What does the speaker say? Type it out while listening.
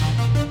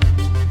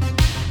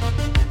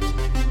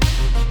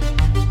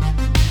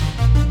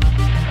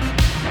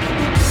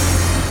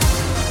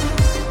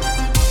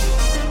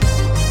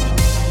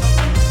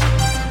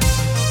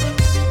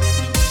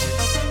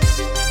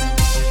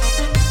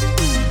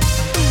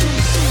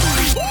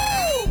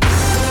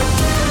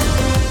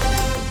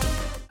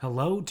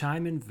Hello,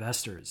 time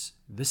investors.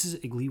 This is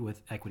Igley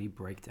with Equity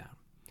Breakdown.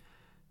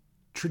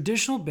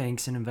 Traditional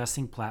banks and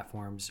investing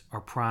platforms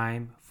are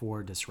prime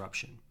for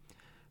disruption.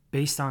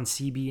 Based on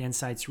CB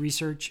Insights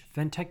research,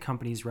 fintech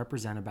companies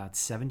represent about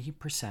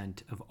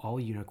 70% of all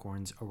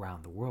unicorns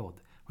around the world,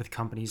 with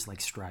companies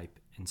like Stripe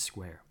and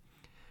Square.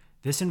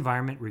 This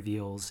environment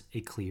reveals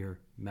a clear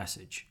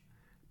message.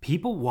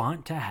 People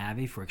want to have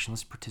a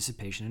frictionless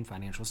participation in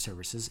financial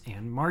services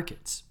and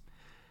markets.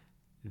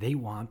 They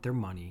want their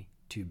money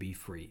to be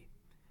free.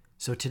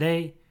 So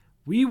today,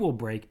 we will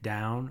break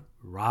down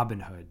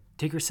Robinhood,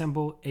 ticker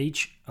symbol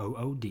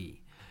HOOD,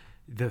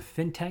 the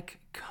fintech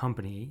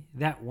company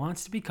that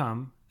wants to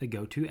become the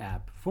go-to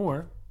app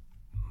for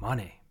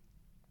money.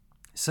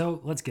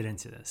 So let's get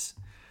into this.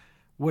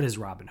 What is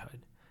Robinhood?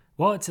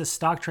 Well, it's a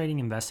stock trading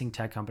investing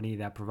tech company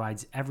that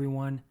provides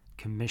everyone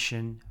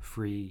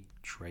commission-free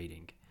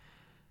trading.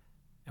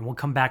 And we'll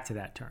come back to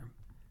that term.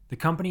 The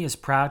company is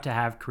proud to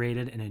have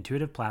created an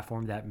intuitive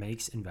platform that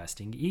makes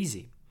investing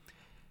easy.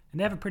 And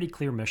they have a pretty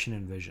clear mission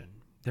and vision.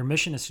 Their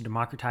mission is to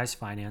democratize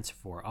finance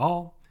for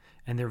all,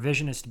 and their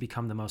vision is to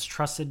become the most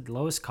trusted,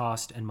 lowest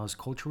cost, and most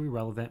culturally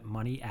relevant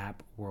money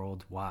app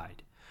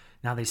worldwide.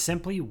 Now, they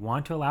simply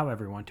want to allow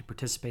everyone to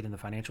participate in the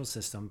financial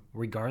system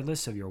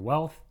regardless of your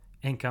wealth,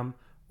 income,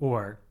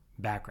 or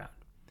background.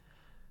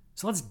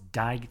 So let's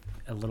dive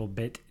a little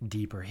bit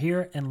deeper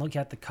here and look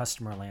at the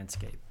customer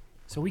landscape.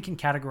 So we can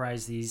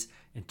categorize these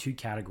in two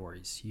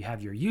categories. You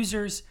have your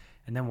users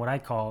and then what I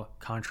call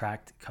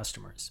contract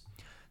customers.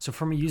 So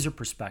from a user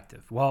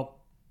perspective, well,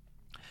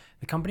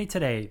 the company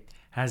today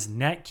has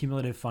net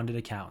cumulative funded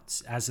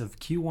accounts as of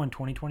Q1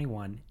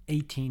 2021,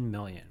 18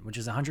 million, which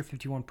is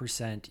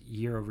 151%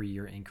 year over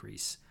year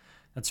increase.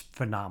 That's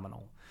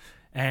phenomenal.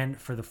 And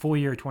for the full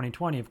year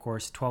 2020, of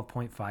course,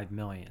 12.5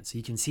 million. So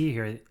you can see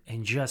here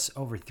in just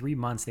over 3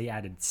 months, they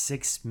added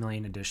 6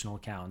 million additional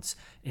accounts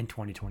in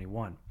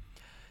 2021.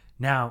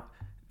 Now,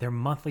 their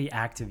monthly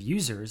active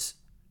users,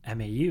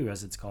 MAU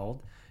as it's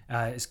called,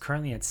 is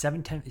currently at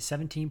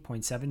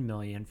 17.7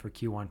 million for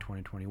Q1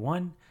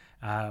 2021,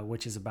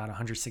 which is about a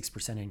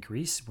 106%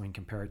 increase when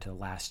compared to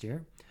last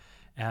year.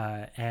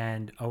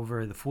 And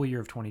over the full year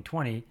of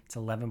 2020, it's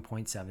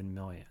 11.7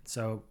 million.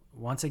 So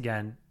once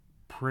again,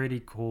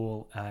 pretty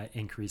cool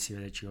increase here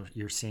that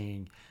you're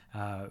seeing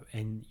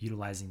in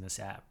utilizing this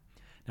app.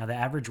 Now, the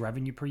average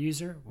revenue per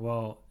user,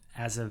 well,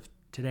 as of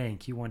today in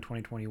Q1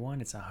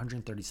 2021, it's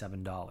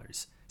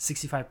 $137,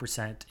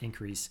 65%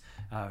 increase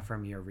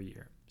from year over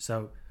year.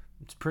 So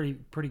it's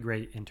pretty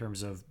great in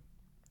terms of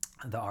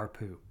the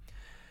ARPU.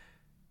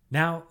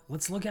 Now,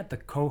 let's look at the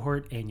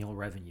cohort annual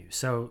revenue.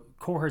 So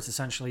cohorts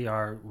essentially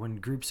are when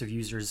groups of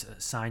users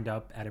signed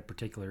up at a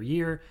particular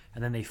year,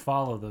 and then they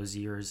follow those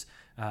years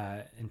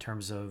in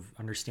terms of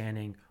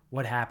understanding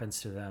what happens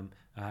to them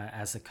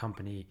as the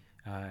company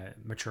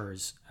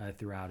matures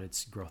throughout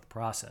its growth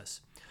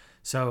process.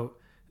 So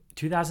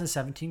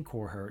 2017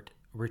 cohort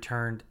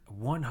returned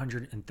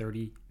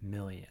 130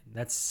 million.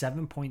 That's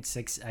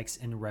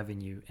 7.6x in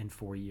revenue in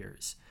 4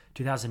 years.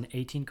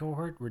 2018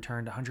 cohort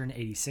returned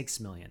 186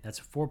 million. That's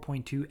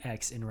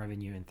 4.2x in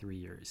revenue in 3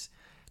 years.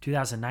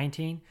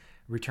 2019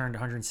 returned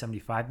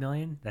 175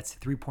 million. That's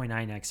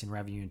 3.9x in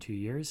revenue in 2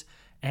 years.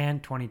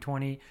 And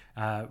 2020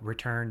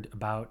 returned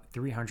about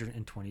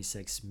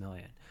 326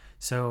 million.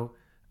 So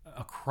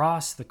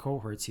across the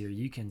cohorts here,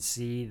 you can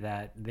see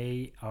that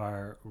they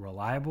are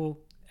reliable,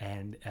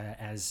 and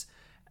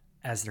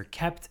as they're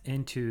kept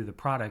into the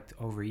product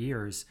over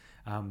years,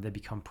 they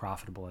become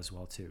profitable as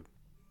well too.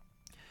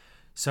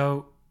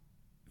 So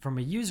from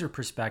a user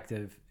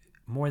perspective,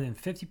 more than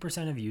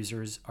 50% of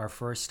users are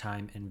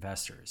first-time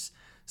investors.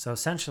 So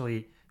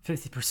essentially,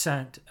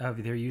 50%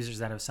 of their users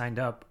that have signed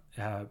up,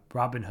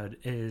 Robinhood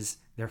is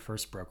their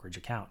first brokerage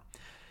account.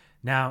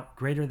 Now,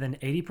 greater than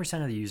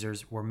 80% of the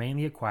users were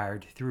mainly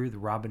acquired through the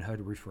Robinhood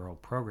referral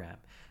program.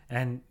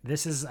 And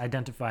this is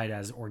identified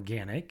as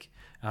organic,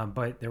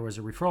 but there was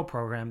a referral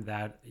program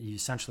that you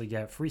essentially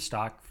get free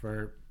stock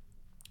for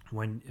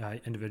when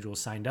individuals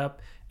signed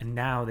up, and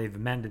now they've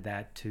amended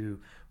that to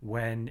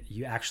when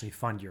you actually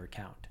fund your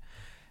account.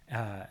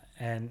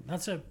 And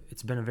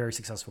it's been a very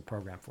successful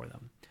program for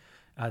them.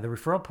 The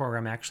referral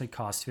program actually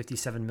cost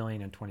 $57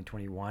 million in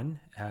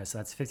 2021, so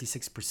that's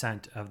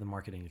 56% of the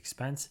marketing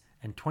expense,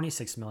 and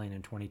 $26 million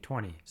in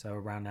 2020, so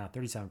around now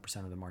 37%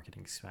 of the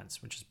marketing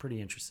expense, which is pretty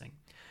interesting.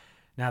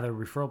 Now, the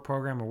referral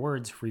program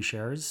awards free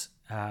shares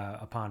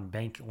upon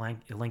bank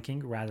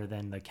linking rather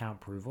than the account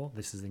approval.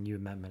 This is the new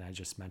amendment I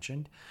just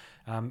mentioned.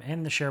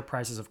 And the share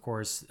prices, of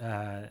course,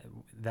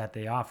 that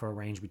they offer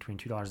range between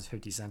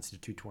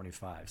 $2.50 to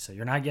 $2.25. So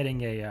you're not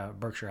getting a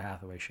Berkshire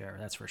Hathaway share,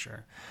 that's for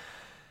sure.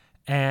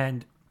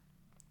 And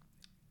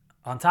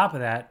on top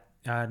of that,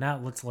 now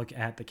let's look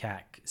at the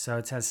CAC. So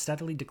it has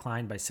steadily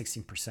declined by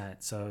 16%.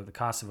 So the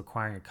cost of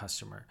acquiring a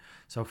customer.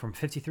 So from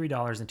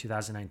 $53 in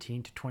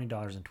 2019 to $20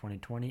 in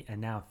 2020,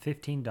 and now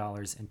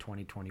 $15 in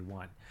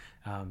 2021.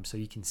 So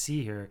you can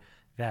see here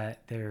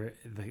that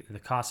the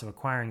cost of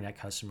acquiring that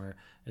customer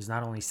is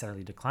not only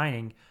steadily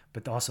declining,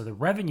 but also the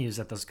revenues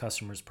that those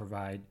customers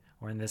provide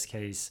or in this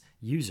case,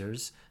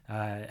 users,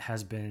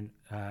 has been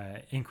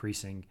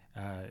increasing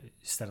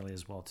steadily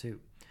as well too.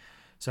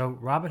 So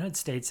Robinhood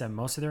states that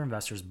most of their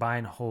investors buy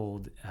and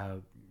hold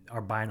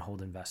are buy and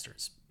hold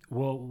investors.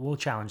 We'll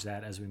challenge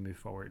that as we move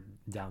forward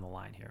down the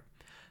line here.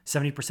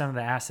 70% of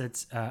the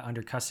assets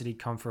under custody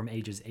come from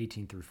ages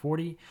 18 through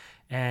 40.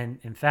 And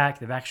in fact,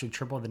 they've actually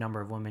tripled the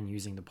number of women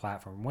using the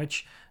platform,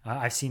 which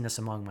I've seen this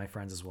among my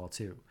friends as well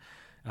too.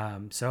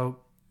 So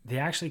they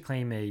actually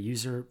claim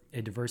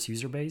a diverse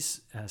user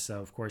base.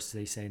 So of course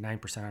they say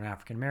 9% are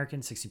African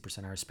American,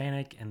 60% are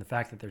Hispanic. And the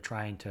fact that they're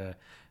trying to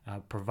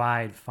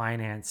provide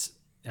finance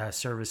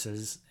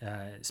services,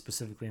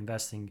 specifically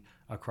investing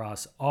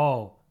across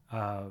all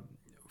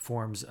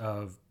forms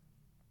of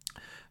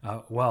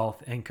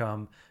wealth,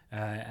 income,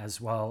 as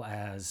well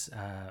as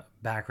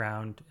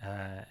background,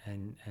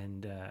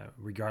 and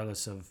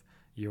regardless of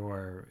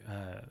your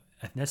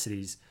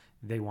ethnicities,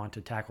 they want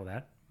to tackle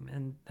that.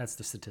 And that's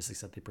the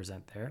statistics that they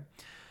present there.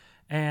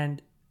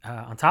 And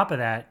on top of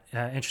that,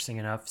 interesting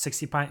enough,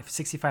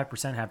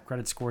 65% have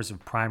credit scores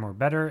of prime or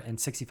better, and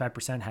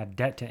 65% have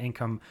debt to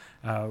income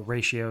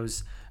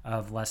ratios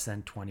of less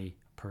than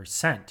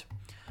 20%.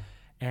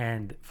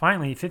 And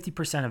finally,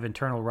 50% of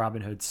internal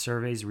Robinhood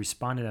surveys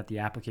responded that the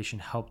application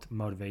helped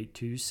motivate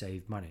to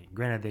save money.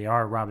 Granted, they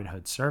are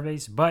Robinhood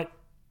surveys, but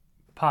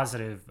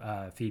positive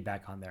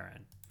feedback on their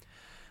end.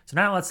 So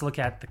now let's look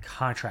at the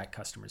contract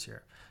customers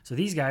here. So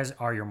these guys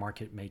are your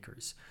market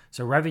makers.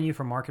 So revenue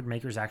from market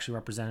makers actually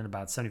represented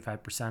about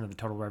 75% of the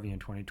total revenue in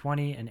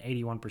 2020 and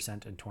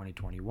 81% in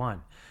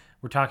 2021.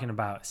 We're talking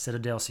about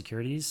Citadel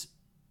Securities,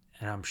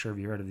 and I'm sure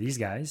you've heard of these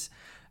guys.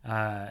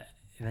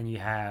 And then you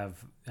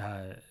have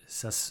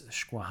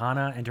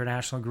Susquehanna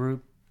International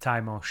Group,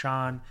 Tai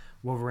Moshan,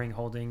 Wolverine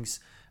Holdings.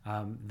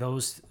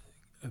 Those,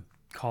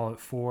 call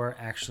it four,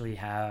 actually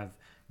have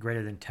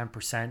greater than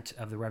 10%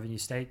 of the revenue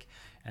stake.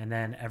 And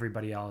then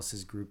everybody else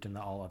is grouped in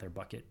the all other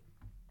bucket.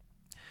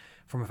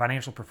 From a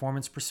financial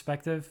performance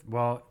perspective,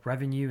 well,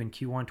 revenue in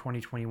Q1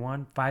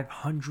 2021,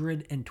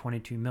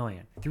 $522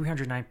 million,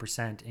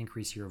 309%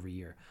 increase year over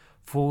year.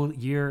 Full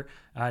year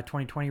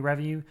 2020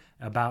 revenue,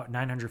 about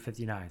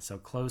 959, so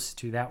close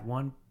to that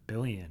 1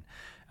 billion.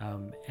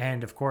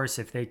 And of course,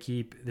 if they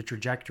keep the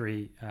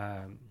trajectory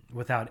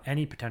without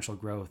any potential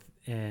growth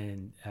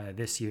in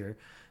this year,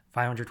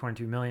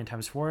 522 million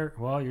times 4,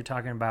 well, you're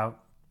talking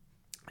about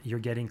you're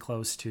getting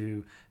close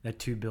to the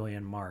 2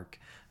 billion mark,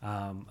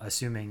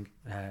 assuming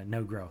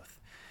no growth.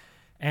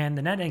 And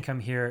the net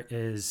income here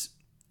is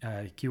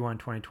Q1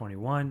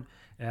 2021.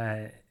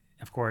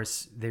 Of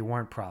course, they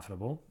weren't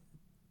profitable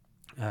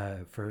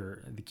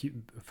for the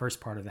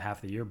first part of the half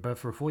of the year, but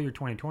for full year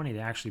 2020, they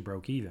actually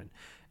broke even.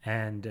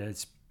 And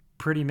it's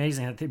pretty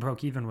amazing that they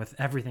broke even with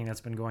everything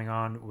that's been going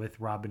on with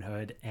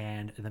Robinhood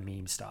and the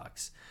meme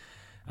stocks.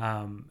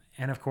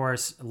 And of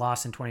course,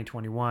 loss in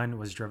 2021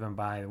 was driven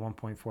by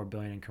 1.4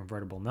 billion in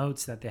convertible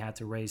notes that they had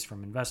to raise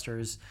from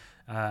investors,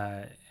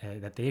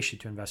 that they issued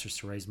to investors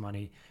to raise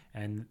money.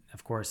 And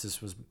of course,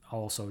 this was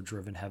also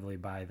driven heavily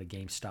by the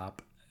GameStop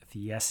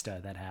fiesta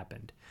that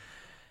happened.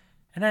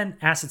 And then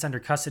assets under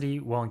custody.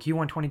 Well, in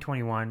Q1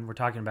 2021, we're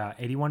talking about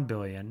 81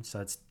 billion. So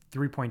it's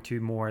 3.2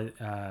 more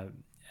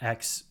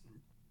X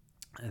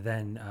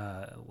than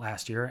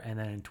last year. And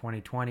then in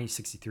 2020,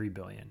 63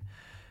 billion.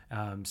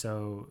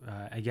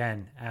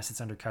 Again,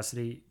 assets under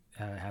custody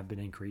have been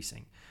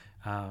increasing.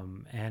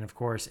 And of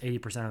course,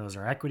 80% of those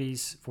are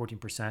equities,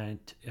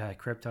 14%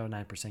 crypto,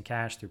 9%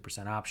 cash,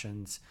 3%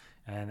 options,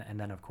 and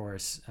then of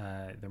course,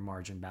 their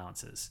margin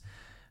balances.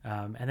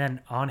 And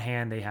then on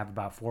hand, they have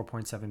about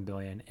 4.7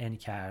 billion in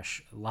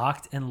cash,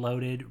 locked and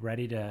loaded,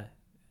 ready to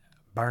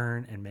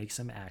burn and make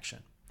some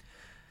action.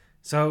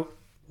 So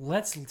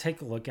let's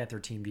take a look at their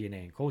team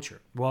DNA and culture.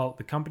 Well,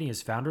 the company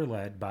is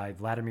founder-led by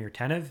Vladimir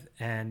Tenev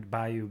and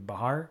Bayu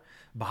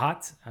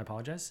Bhatt. I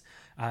apologize.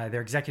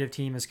 Their executive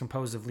team is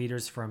composed of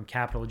leaders from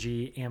Capital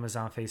G,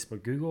 Amazon,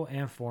 Facebook, Google,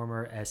 and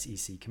former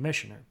SEC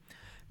commissioner.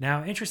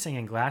 Now, interesting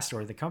in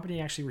Glassdoor, the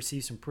company actually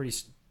received some pretty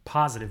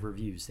positive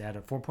reviews. They had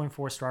a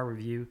 4.4 star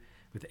review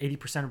with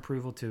 80%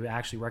 approval to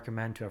actually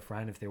recommend to a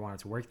friend if they wanted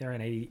to work there,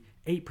 and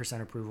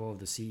 88% approval of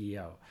the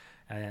CEO.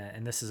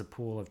 And this is a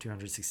pool of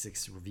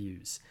 266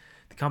 reviews.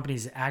 The company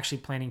is actually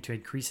planning to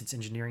increase its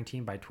engineering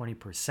team by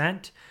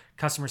 20%,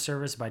 customer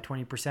service by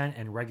 20%,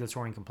 and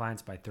regulatory and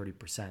compliance by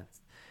 30%.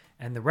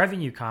 And the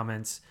review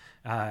comments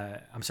were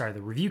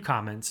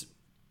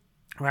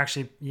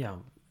actually,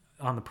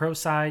 on the pro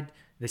side,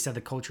 they said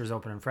the culture is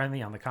open and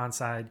friendly. On the con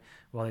side,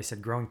 well, they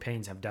said growing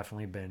pains have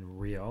definitely been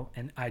real.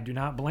 And I do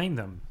not blame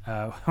them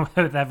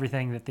with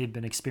everything that they've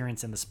been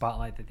experiencing, the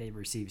spotlight that they've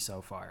received so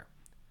far.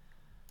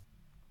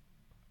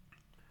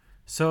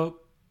 So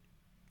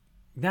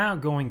now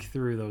going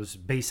through those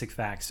basic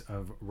facts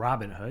of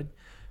Robinhood,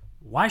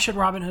 why should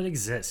Robinhood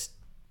exist?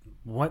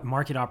 What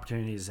market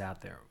opportunity is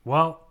out there?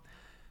 Well,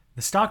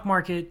 the stock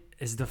market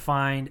is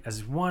defined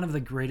as one of the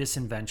greatest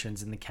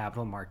inventions in the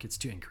capital markets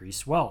to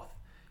increase wealth.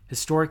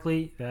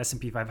 Historically, the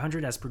S&P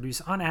 500 has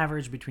produced on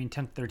average between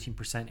 10 to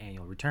 13%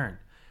 annual return.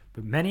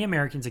 but many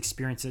Americans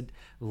experience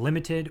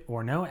limited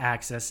or no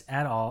access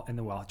at all in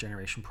the wealth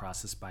generation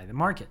process by the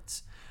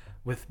markets,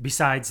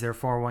 besides their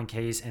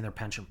 401ks and their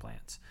pension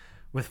plans.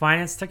 With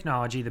finance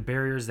technology, the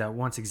barriers that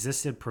once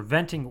existed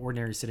preventing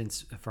ordinary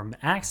citizens from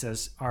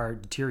access are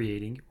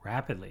deteriorating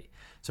rapidly.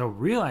 So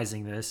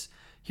realizing this,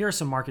 here are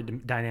some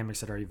market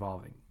dynamics that are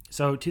evolving.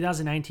 So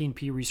 2019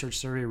 Pew Research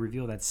survey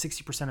revealed that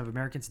 60% of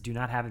Americans do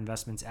not have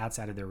investments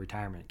outside of their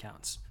retirement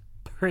accounts.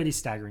 Pretty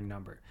staggering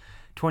number.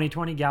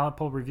 2020 Gallup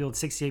poll revealed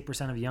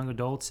 68% of young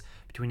adults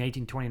between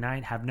 18 and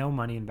 29 have no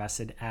money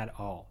invested at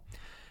all.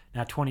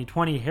 Now,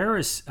 2020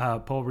 Harris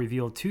poll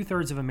revealed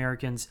 2/3 of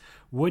Americans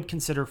would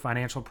consider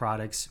financial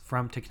products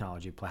from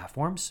technology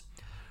platforms.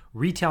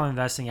 Retail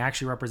investing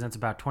actually represents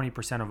about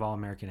 20% of all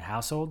American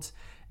households,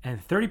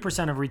 and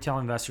 30% of retail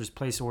investors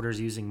place orders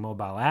using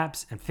mobile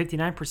apps, and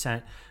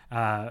 59%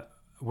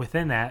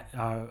 within that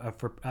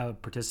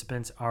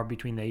participants are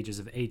between the ages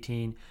of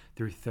 18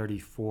 through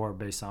 34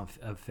 based off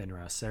of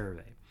FINRA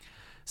survey.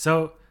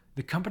 So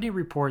the company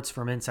reports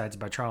from insights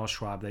by Charles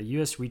Schwab that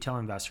U.S. retail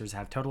investors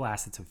have total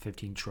assets of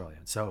 $15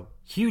 trillion. So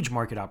huge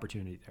market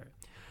opportunity there.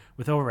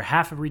 With over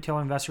half of retail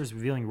investors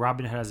revealing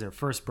Robinhood as their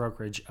first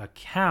brokerage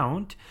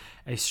account,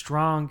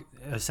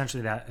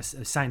 essentially that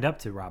signed up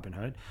to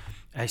Robinhood,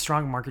 a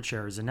strong market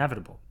share is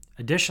inevitable.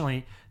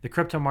 Additionally, the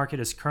crypto market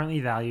is currently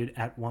valued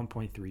at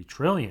 $1.3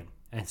 trillion.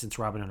 And since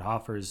Robinhood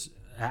offers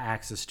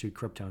access to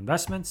crypto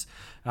investments,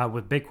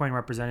 with Bitcoin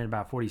representing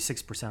about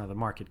 46% of the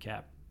market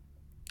cap,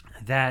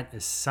 that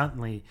is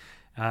certainly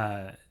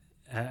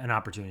an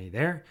opportunity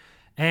there.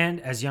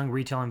 And as young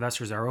retail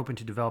investors are open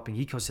to developing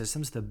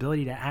ecosystems, the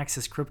ability to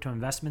access crypto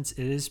investments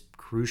is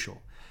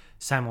crucial.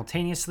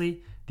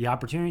 Simultaneously, the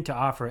opportunity to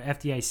offer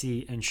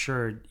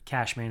FDIC-insured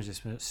cash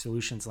management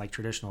solutions like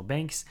traditional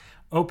banks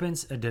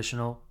opens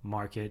additional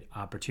market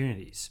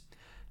opportunities.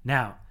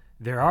 Now,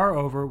 there are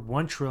over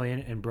 $1 trillion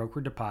in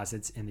broker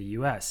deposits in the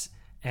U.S.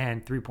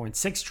 and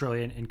 $3.6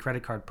 trillion in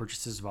credit card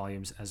purchases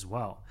volumes as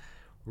well.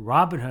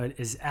 Robinhood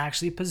is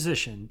actually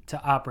positioned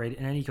to operate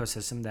in an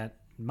ecosystem that,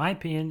 in my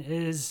opinion,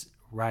 is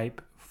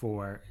ripe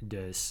for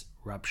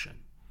disruption.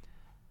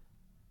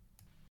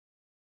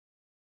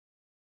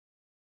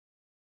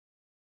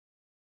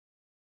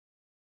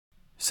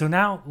 So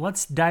now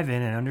let's dive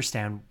in and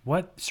understand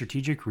what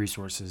strategic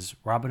resources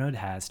Robinhood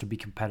has to be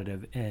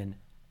competitive in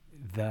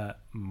the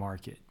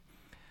market.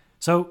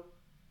 So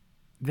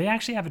they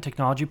actually have a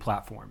technology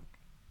platform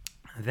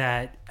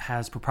that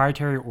has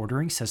proprietary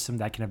ordering system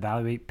that can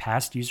evaluate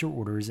past user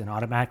orders and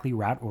automatically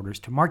route orders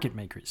to market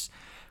makers,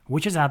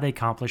 which is how they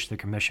accomplish the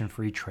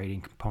commission-free trading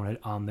component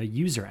on the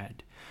user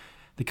end.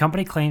 The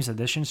company claims that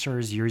this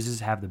ensures users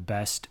have the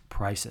best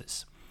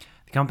prices.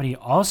 The company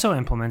also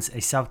implements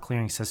a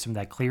self-clearing system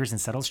that clears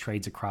and settles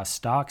trades across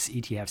stocks,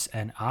 ETFs,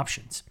 and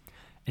options.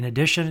 In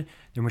addition,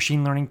 their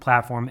machine learning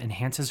platform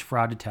enhances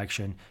fraud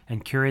detection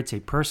and curates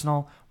a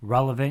personal,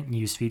 relevant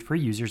newsfeed for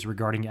users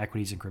regarding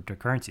equities and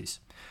cryptocurrencies.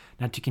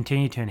 Now, to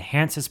continue to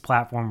enhance this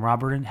platform,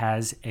 Robinhood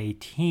has a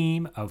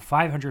team of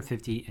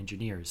 550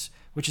 engineers,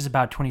 which is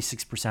about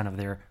 26% of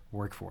their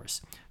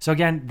workforce. So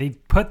again,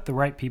 they've put the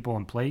right people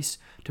in place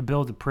to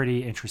build a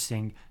pretty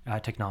interesting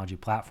technology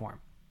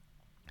platform.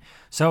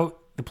 So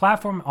the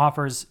platform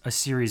offers a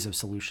series of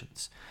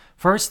solutions.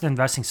 First, the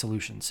investing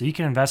solutions. So you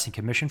can invest in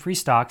commission-free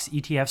stocks,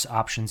 ETFs,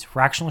 options,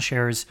 fractional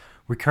shares,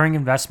 recurring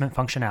investment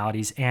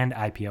functionalities, and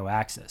IPO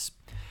access.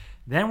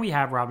 Then we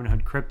have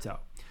Robinhood Crypto.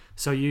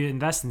 So you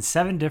invest in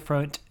 7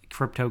 different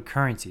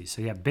cryptocurrencies.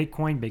 So you have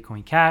Bitcoin,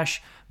 Bitcoin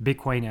Cash,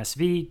 Bitcoin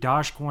SV,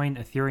 Dogecoin,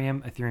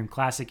 Ethereum, Ethereum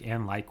Classic,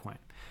 and Litecoin.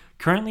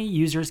 Currently,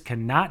 users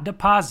cannot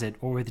deposit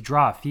or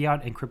withdraw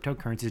fiat and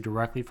cryptocurrencies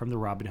directly from the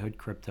Robinhood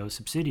Crypto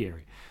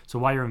subsidiary. So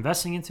while you're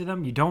investing into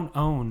them, you don't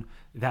own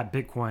that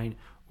Bitcoin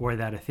or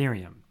that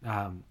Ethereum,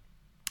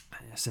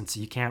 since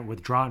you can't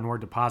withdraw nor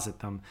deposit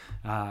them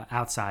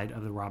outside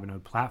of the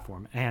Robinhood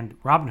platform. And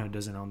Robinhood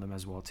doesn't own them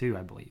as well, too,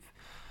 I believe.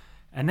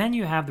 And then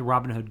you have the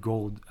Robinhood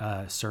Gold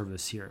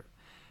service here.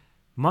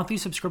 Monthly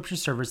subscription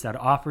service that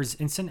offers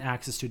instant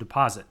access to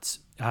deposits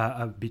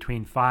of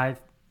between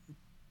 5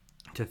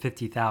 to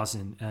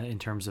 50,000 in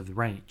terms of the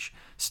range.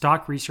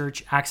 Stock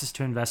research, access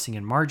to investing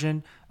in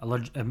margin,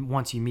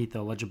 once you meet the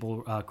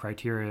eligible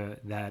criteria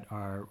that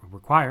are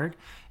required.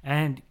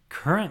 And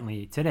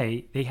currently,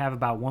 today, they have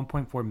about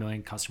 1.4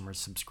 million customers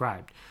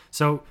subscribed.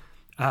 So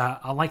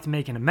I'd like to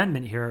make an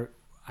amendment here.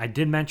 I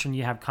did mention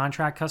you have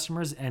contract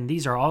customers, and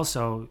these are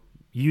also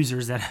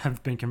users that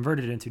have been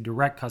converted into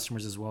direct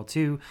customers as well,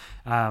 too,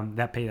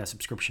 that pay that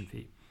subscription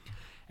fee.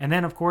 And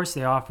then, of course,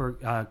 they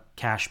offer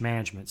cash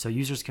management. So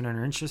users can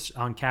earn interest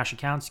on cash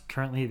accounts.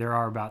 Currently, there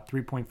are about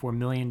 3.4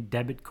 million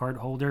debit card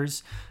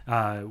holders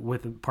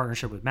with a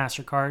partnership with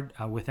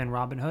MasterCard within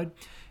Robinhood.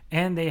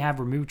 And they have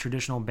removed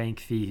traditional bank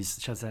fees,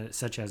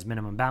 such as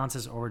minimum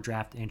balances,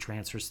 overdraft, and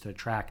transfers to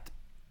attract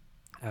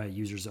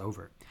users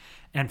over.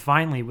 And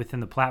finally, within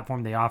the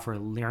platform, they offer a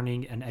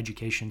learning and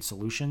education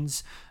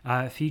solutions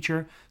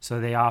feature. So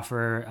they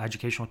offer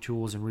educational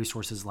tools and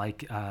resources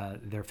like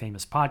their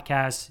famous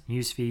podcasts,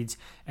 news feeds,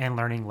 and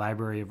learning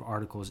library of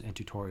articles and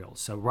tutorials.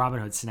 So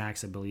Robinhood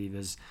Snacks, I believe,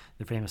 is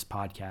the famous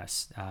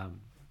podcast,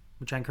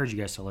 which I encourage you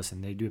guys to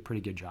listen. They do a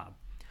pretty good job.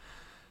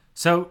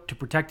 So to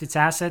protect its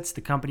assets,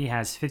 the company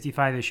has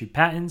 55 issued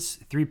patents,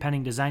 3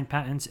 pending design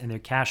patents, and their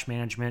cash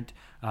management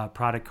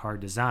product card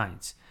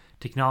designs.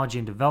 Technology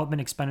and development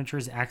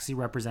expenditures actually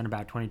represent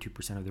about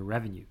 22% of their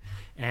revenue.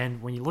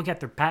 And when you look at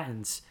their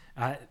patents,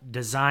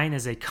 design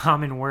is a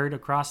common word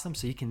across them,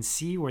 so you can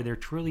see where they're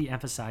truly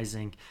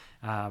emphasizing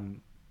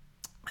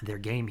their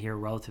game here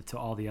relative to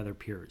all the other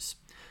peers.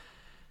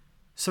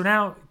 So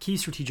now, key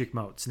strategic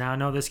moats. Now, I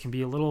know this can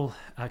be a little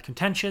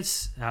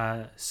contentious.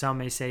 Some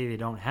may say they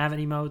don't have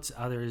any moats.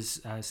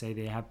 Others say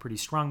they have pretty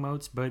strong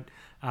moats. But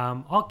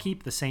I'll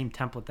keep the same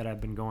template that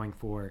I've been going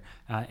for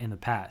in the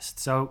past.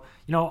 So,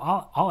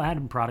 I'll add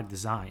in product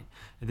design.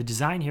 The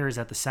design here is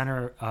at the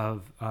center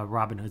of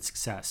Robinhood's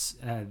success.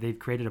 They've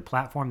created a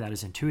platform that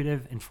is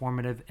intuitive,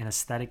 informative, and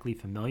aesthetically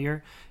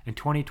familiar. In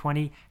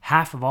 2020,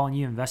 half of all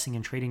new investing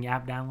and trading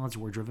app downloads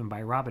were driven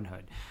by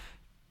Robinhood.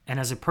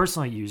 And as a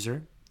personal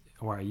user,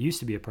 or I used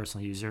to be a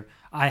personal user,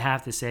 I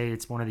have to say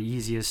it's one of the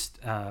easiest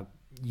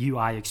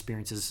UI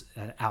experiences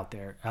out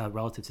there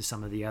relative to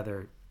some of the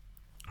other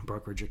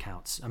brokerage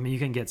accounts. I mean, you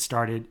can get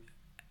started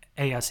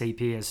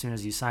ASAP as soon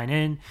as you sign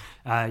in,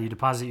 you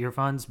deposit your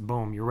funds,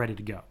 boom, you're ready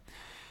to go.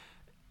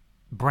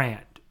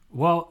 Brand.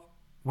 Well,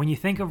 when you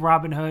think of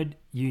Robinhood,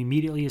 you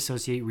immediately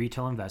associate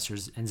retail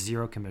investors and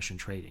zero commission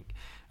trading.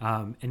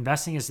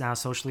 Investing is now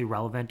socially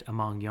relevant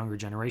among younger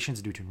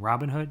generations due to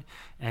Robinhood,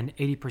 and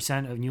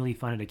 80% of newly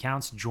funded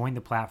accounts join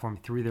the platform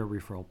through their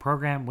referral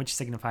program, which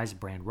signifies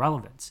brand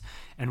relevance.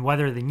 And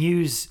whether the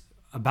news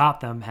about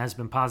them has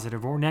been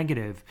positive or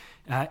negative,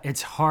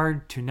 it's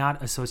hard to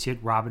not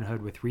associate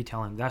Robinhood with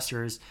retail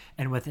investors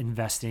and with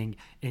investing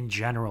in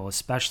general,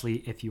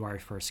 especially if you are a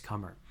first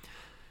comer.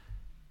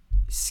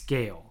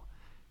 Scale.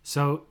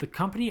 So the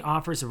company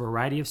offers a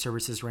variety of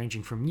services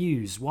ranging from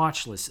news,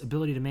 watch lists,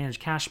 ability to manage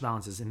cash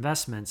balances,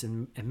 investments,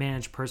 and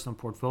manage personal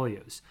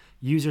portfolios.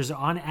 Users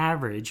on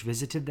average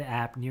visited the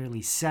app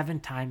nearly 7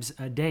 times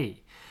a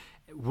day.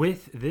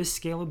 With this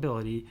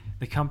scalability,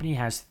 the company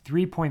has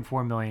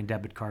 3.4 million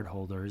debit card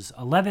holders,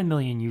 11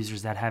 million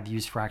users that have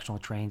used fractional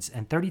trades,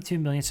 and 32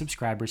 million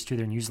subscribers to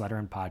their newsletter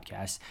and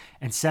podcast,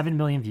 and 7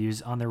 million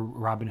views on their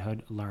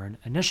Robinhood Learn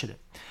initiative.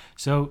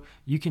 So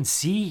you can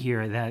see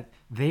here that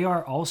they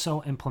are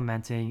also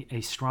implementing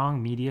a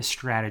strong media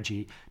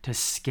strategy to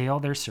scale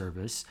their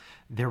service.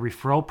 Their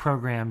referral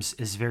programs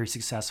is very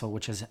successful,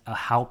 which has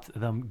helped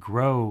them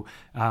grow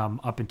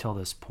up until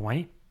this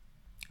point.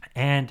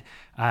 And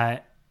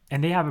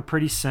they have a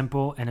pretty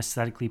simple and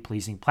aesthetically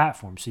pleasing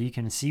platform. So you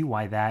can see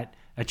why that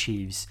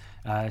achieves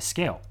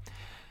scale.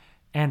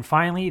 And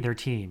finally, their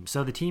team.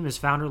 So the team is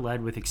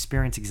founder-led with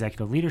experienced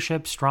executive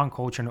leadership, strong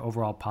culture, and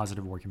overall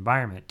positive work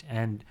environment.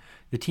 And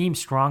the team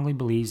strongly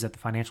believes that the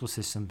financial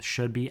system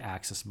should be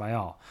accessed by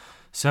all.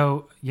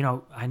 So,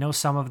 I know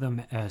some of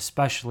them,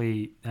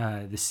 especially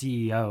the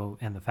CEO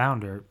and the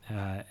founder,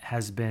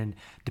 has been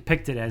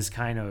depicted as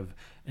kind of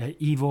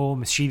evil,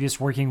 mischievous,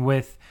 working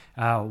with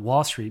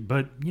Wall Street.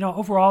 But,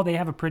 overall, they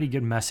have a pretty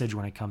good message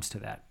when it comes to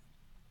that.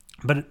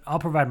 But I'll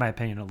provide my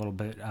opinion a little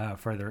bit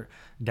further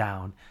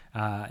down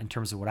in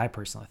terms of what I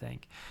personally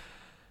think.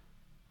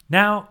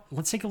 Now,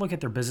 let's take a look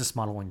at their business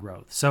model and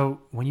growth.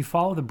 So when you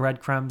follow the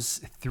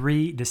breadcrumbs,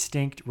 3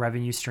 distinct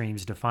revenue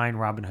streams define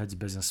Robinhood's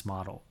business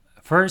model.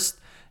 First,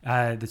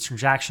 the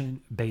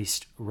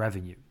transaction-based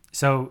revenue.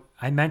 So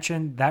I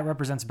mentioned that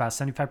represents about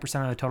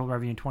 75% of the total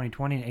revenue in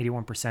 2020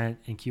 and 81%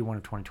 in Q1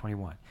 of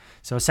 2021.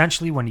 So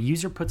essentially, when a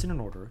user puts in an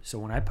order, so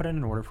when I put in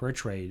an order for a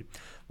trade,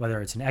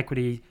 whether it's an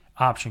equity,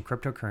 option,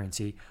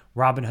 cryptocurrency,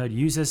 Robinhood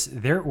uses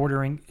their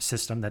ordering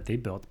system that they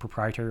built, the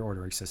proprietary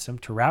ordering system,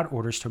 to route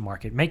orders to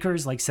market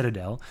makers like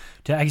Citadel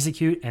to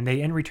execute, and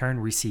they in return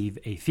receive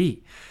a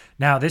fee.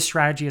 Now, this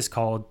strategy is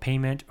called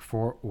payment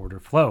for order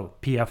flow,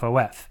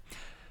 PFOF,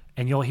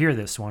 and you'll hear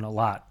this one a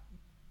lot.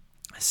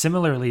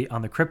 Similarly,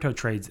 on the crypto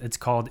trades, it's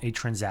called a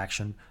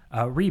transaction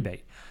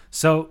rebate.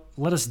 So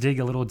let us dig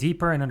a little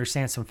deeper and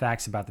understand some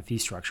facts about the fee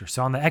structure.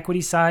 So on the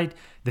equity side,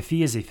 the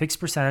fee is a fixed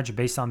percentage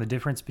based on the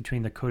difference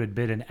between the quoted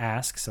bid and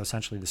ask, so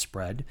essentially the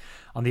spread.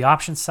 On the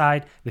option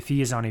side, the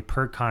fee is on a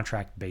per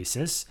contract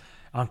basis.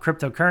 On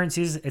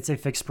cryptocurrencies, it's a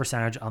fixed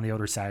percentage on the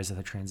order size of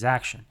the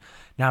transaction.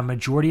 Now, a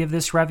majority of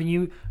this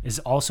revenue is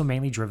also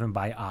mainly driven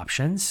by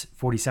options,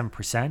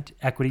 47%,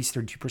 equities,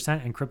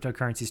 32%, and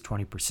cryptocurrencies,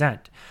 20%.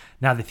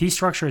 Now, the fee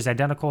structure is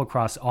identical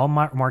across all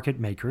market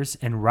makers,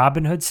 and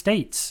Robinhood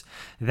states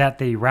that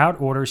they route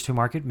orders to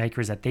market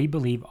makers that they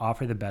believe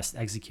offer the best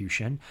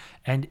execution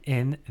and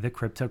in the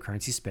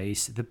cryptocurrency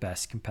space, the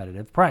best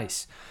competitive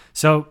price.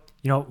 So,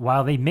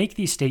 while they make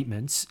these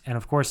statements, and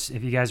of course,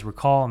 if you guys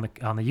recall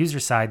on the user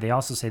side, they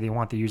also say they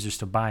want the users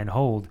to buy and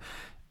hold.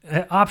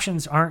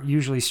 options aren't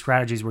usually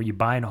strategies where you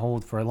buy and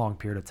hold for a long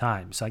period of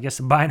time. So I guess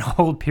the buy and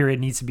hold period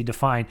needs to be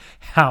defined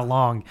how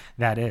long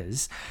that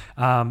is.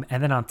 And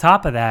then on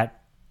top of that,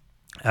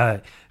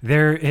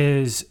 there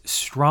is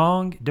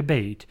strong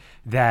debate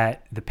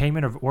that the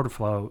payment of order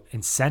flow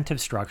incentive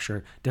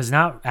structure does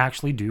not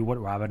actually do what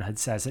Robinhood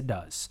says it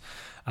does.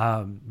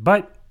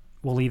 But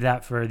we'll leave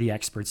that for the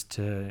experts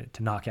to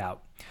knock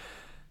out.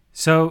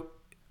 So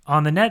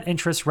on the net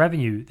interest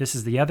revenue, this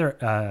is the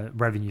other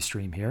revenue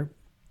stream here.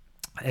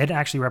 It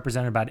actually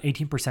represented about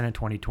 18% in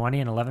 2020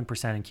 and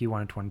 11% in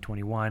Q1 of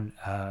 2021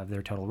 of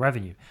their total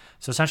revenue.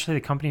 So essentially,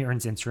 the company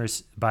earns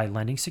interest by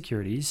lending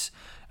securities,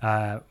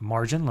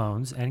 margin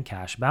loans, and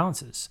cash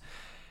balances.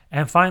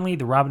 And finally,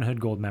 the Robinhood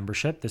Gold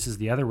membership. This is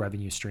the other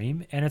revenue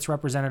stream, and it's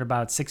represented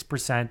about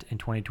 6% in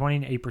 2020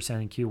 and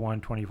 8% in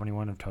Q1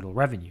 2021 of total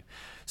revenue.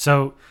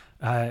 So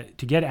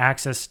to get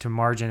access to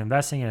margin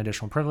investing and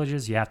additional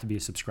privileges, you have to be a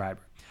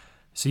subscriber.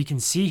 So you can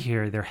see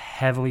here, they're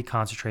heavily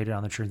concentrated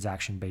on the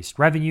transaction-based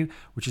revenue,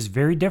 which is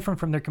very different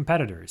from their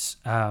competitors.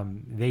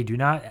 They do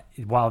not,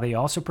 while they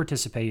also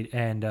participate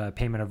in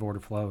payment of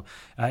order flow,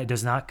 it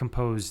does not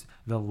compose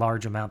the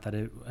large amount that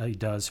it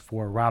does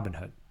for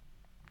Robinhood.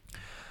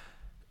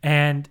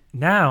 And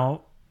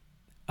now,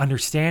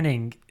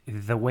 understanding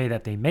the way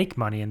that they make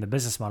money and the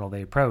business model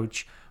they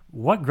approach,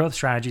 what growth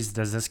strategies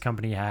does this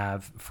company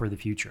have for the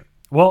future?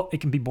 Well,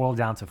 it can be boiled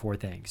down to 4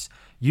 things.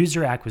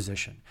 User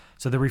acquisition.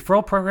 So the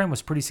referral program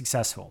was pretty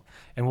successful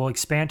and will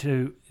expand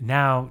to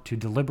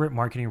deliberate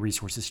marketing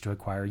resources to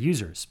acquire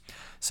users.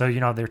 So,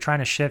 they're trying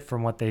to shift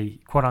from what they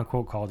quote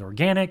unquote called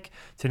organic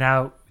to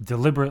now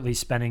deliberately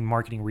spending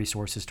marketing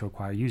resources to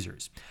acquire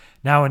users.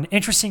 Now, an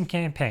interesting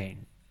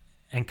campaign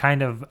and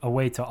kind of a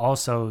way to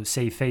also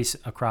save face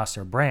across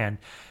their brand,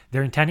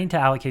 they're intending to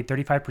allocate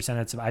 35% of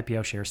its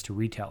IPO shares to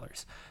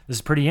retailers. This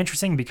is pretty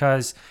interesting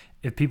because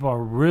if people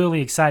are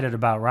really excited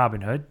about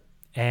Robinhood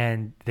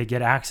and they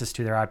get access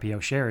to their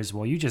IPO shares,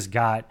 well, you just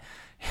got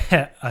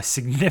a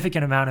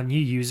significant amount of new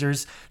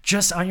users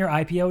just on your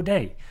IPO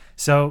day.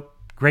 So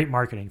great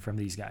marketing from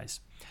these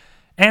guys.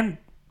 And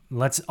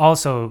let's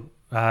also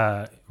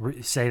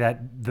say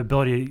that the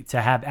ability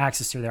to have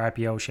access to their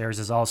IPO shares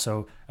is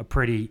also a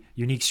pretty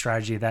unique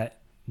strategy that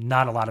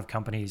not a lot of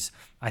companies,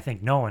 I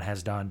think no one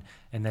has done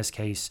in this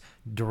case,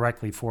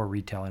 directly for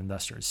retail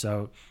investors.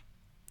 So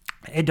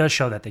it does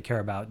show that they care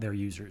about their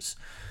users.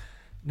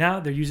 Now,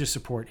 their user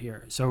support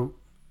here. So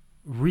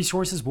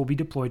resources will be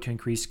deployed to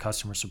increase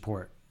customer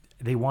support.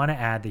 They want to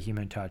add the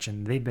human touch,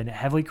 and they've been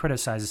heavily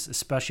criticized,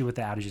 especially with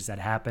the outages that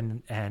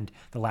happen and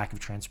the lack of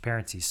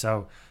transparency.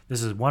 So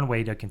this is one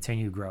way to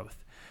continue growth.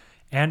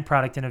 And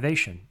product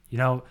innovation.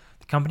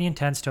 The company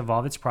intends to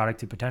evolve its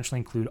product to potentially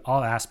include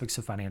all aspects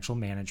of financial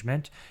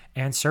management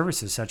and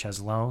services such as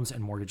loans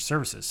and mortgage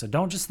services. So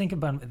don't just think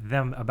about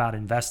them about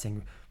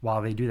investing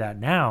while they do that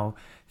now.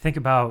 Think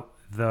about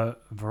the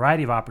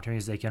variety of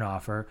opportunities they can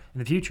offer in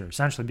the future,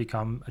 essentially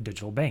become a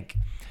digital bank.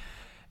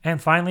 And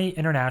finally,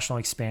 international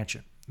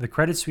expansion. The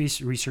Credit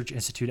Suisse Research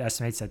Institute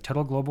estimates that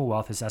total global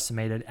wealth is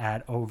estimated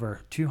at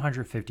over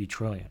 250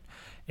 trillion.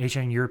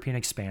 Asian and European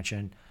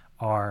expansion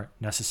are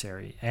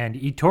necessary. And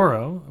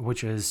eToro,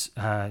 which is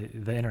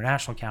the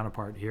international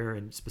counterpart here,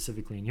 and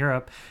specifically in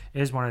Europe,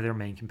 is one of their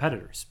main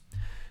competitors.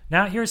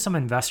 Now, here's some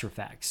investor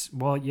facts.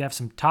 Well, you have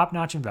some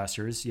top-notch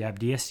investors. You have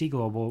DST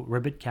Global,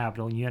 Ribbit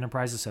Capital, New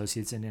Enterprise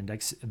Associates, and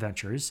Index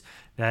Ventures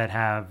that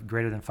have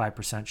greater than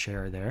 5%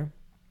 share there.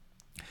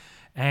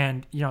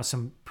 And,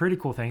 some pretty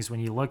cool things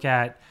when you look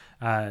at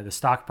the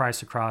stock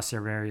price across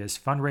their various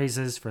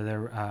fundraisers for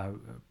their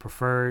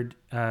preferred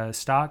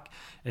stock.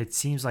 It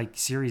seems like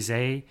Series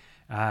A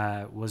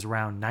was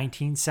around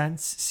 19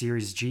 cents,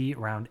 Series G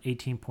around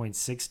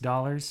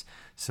 $18.6.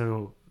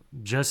 So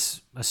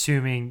just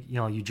assuming,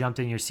 you jumped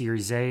in your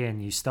Series A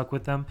and you stuck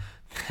with them,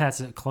 that's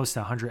a close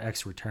to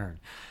 100x return.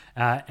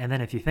 And then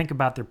if you think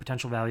about their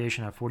potential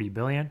valuation at $40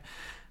 billion,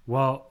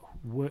 well,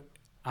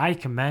 I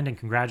commend and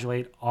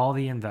congratulate all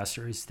the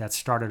investors that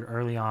started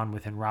early on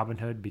within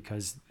Robinhood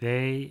because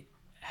they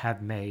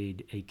have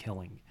made a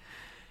killing.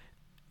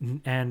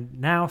 And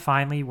now,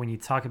 finally, when you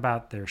talk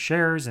about their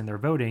shares and their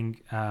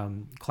voting,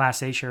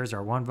 Class A shares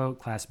are 1 vote,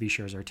 Class B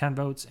shares are 10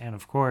 votes. And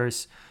of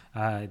course,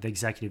 the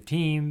executive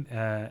team,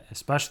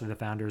 especially the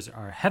founders,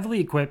 are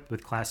heavily equipped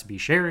with Class B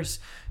shares.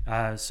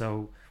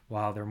 So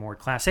while they're more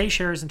Class A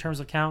shares in terms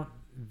of count,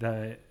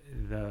 the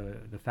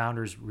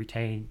founders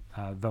retain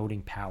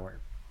voting power.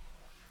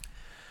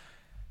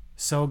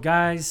 So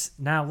guys,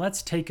 now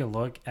let's take a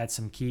look at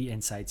some key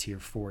insights here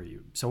for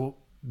you. So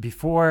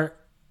before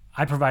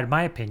I provide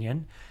my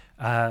opinion,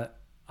 I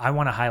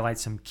want to highlight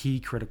some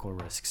key critical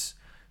risks.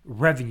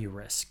 Revenue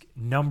risk,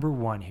 number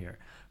 1 here.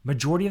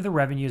 Majority of the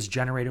revenue is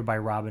generated by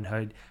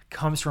Robinhood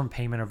comes from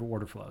payment of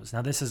order flows.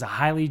 Now, this is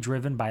highly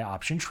driven by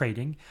option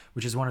trading,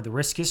 which is one of the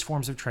riskiest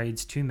forms of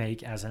trades to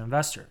make as an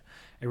investor.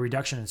 A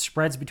reduction in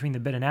spreads between the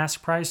bid and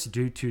ask price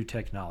due to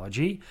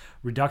technology,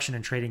 reduction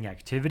in trading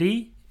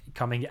activity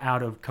coming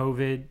out of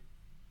COVID.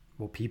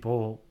 Well,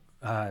 people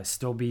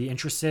still be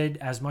interested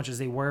as much as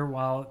they were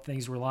while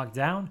things were locked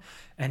down.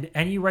 And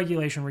any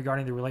regulation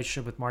regarding the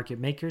relationship with market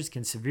makers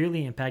can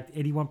severely impact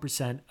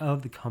 81%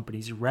 of the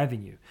company's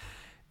revenue.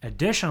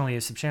 Additionally,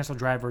 a substantial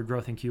driver of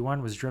growth in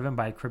Q1 was driven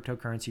by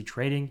cryptocurrency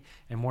trading,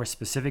 and more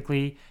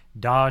specifically,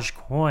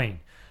 Dogecoin,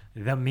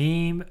 the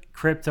meme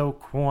crypto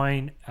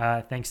coin,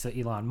 thanks to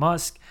Elon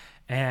Musk.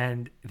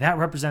 And that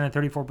represented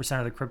 34%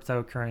 of the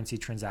cryptocurrency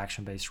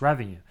transaction-based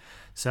revenue.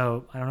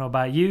 So I don't know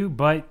about you,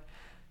 but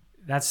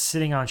that's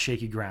sitting on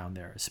shaky ground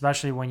there,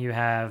 especially when you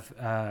have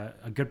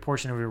a good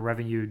portion of your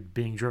revenue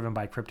being driven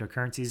by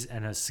cryptocurrencies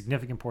and a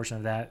significant portion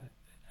of that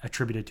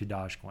attributed to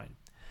Dogecoin.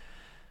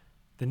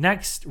 The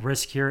next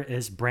risk here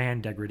is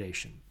brand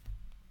degradation.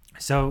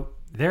 So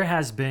there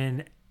has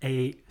been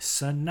a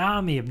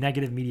tsunami of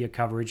negative media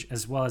coverage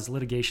as well as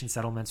litigation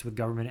settlements with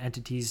government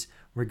entities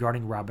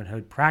regarding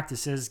Robinhood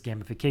practices,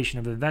 gamification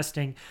of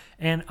investing,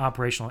 and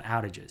operational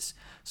outages.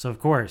 So of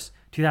course,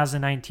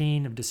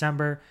 2019 of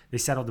December, they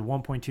settled the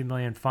 $1.2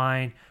 million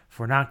fine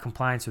for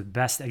non-compliance with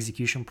best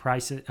execution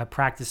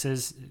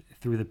practices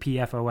through the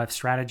PFOF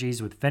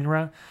strategies with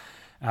FINRA,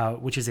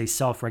 which is a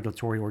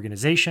self-regulatory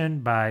organization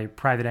by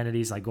private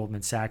entities like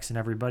Goldman Sachs and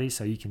everybody.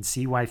 So you can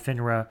see why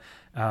FINRA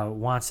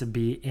wants to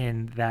be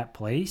in that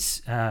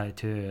place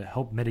to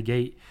help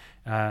mitigate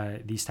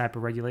these type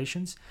of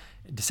regulations.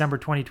 December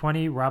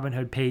 2020,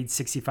 Robinhood paid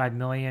 $65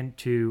 million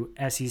to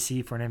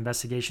SEC for an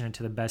investigation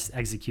into the best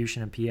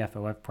execution of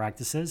PFOF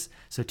practices.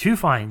 So 2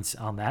 fines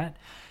on that.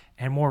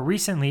 And more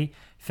recently,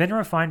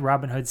 FINRA fined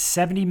Robinhood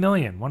 $70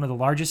 million, one of the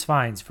largest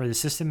fines for the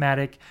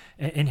systematic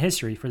in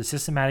history for the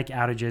systematic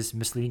outages,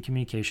 misleading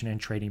communication,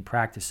 and trading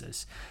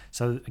practices.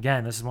 So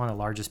again, this is one of the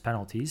largest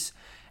penalties.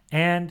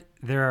 And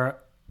there are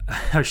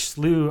a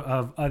slew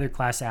of other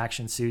class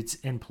action suits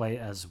in play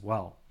as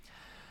well.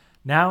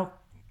 Now,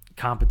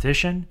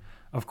 competition.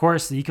 Of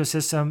course, the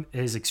ecosystem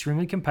is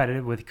extremely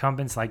competitive with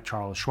incumbents like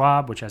Charles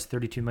Schwab, which has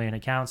 32 million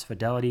accounts,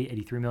 Fidelity,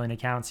 83 million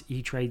accounts,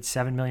 E-Trade,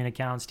 7 million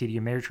accounts,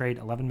 TD Ameritrade,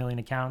 11 million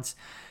accounts.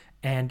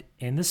 And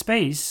in the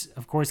space,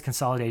 of course,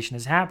 consolidation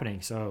is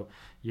happening. So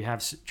you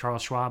have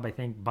Charles Schwab, I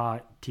think,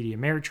 bought TD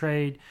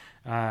Ameritrade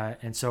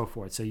and so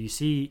forth. So you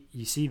see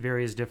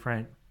various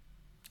different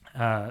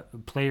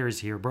players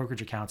here,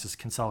 brokerage accounts is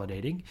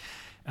consolidating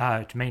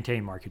to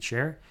maintain market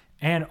share.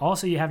 And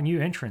also you have new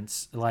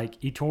entrants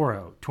like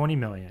eToro, 20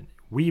 million,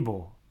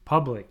 Webull,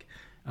 Public,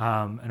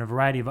 and a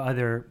variety of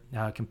other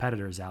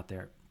competitors out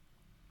there.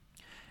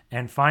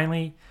 And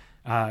finally,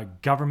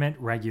 government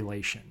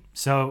regulation.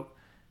 So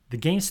the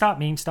GameStop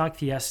meme stock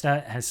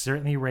fiesta has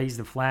certainly raised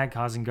the flag,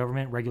 causing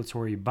government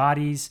regulatory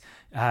bodies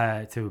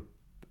to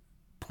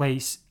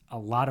place a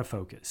lot of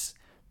focus.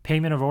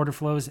 Payment of order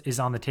flows is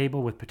on the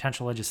table with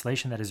potential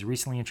legislation that is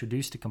recently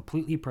introduced to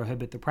completely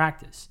prohibit the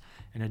practice.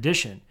 In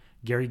addition,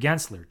 Gary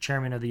Gensler,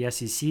 chairman of the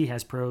SEC,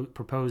 has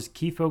proposed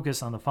key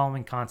focus on the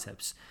following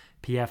concepts: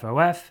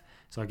 PFOF,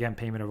 so again,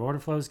 payment of order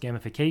flows,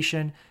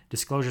 gamification,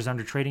 disclosures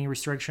under trading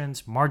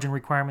restrictions, margin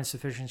requirement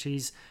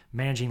sufficiencies,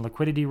 managing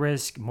liquidity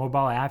risk,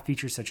 mobile app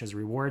features such as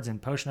rewards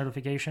and push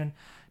notification,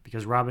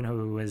 because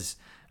Robinhood was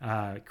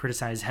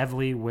criticized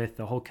heavily with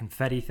the whole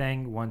confetti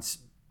thing once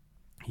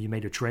you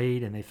made a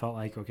trade and they felt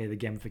like, okay, the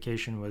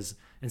gamification was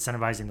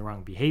incentivizing the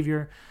wrong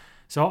behavior.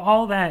 So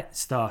all that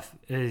stuff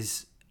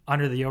is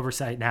under the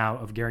oversight now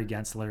of Gary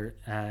Gensler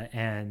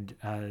and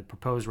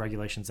proposed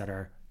regulations that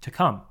are to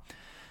come.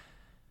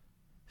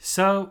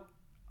 So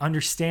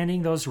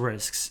understanding those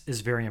risks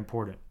is very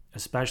important,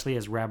 especially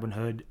as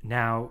Robinhood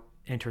now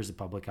enters the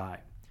public eye.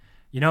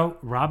 You know,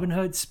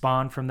 Robinhood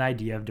spawned from the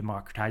idea of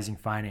democratizing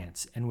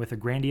finance and with a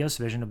grandiose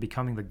vision of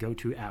becoming the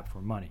go-to app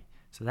for money.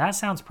 So that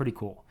sounds pretty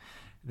cool.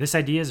 This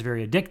idea is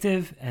very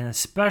addictive, and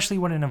especially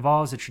when it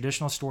involves the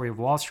traditional story of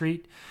Wall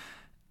Street,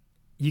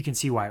 you can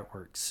see why it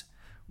works.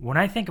 When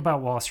I think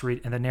about Wall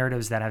Street and the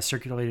narratives that have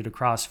circulated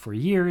across for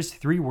years,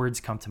 3 words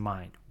come to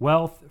mind: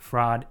 wealth,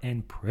 fraud,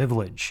 and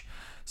privilege.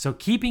 So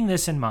keeping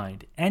this in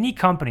mind, any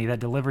company that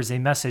delivers a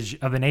message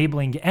of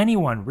enabling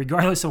anyone,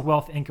 regardless of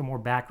wealth, income, or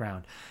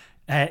background,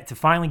 to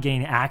finally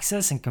gain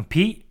access and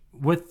compete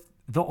with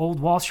the old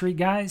Wall Street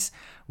guys,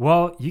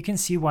 well, you can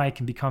see why it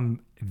can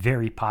become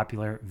very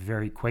popular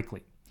very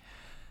quickly.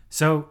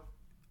 So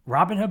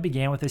Robinhood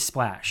began with a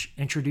splash,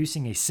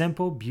 introducing a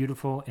simple,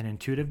 beautiful, and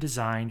intuitive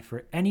design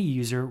for any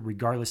user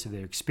regardless of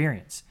their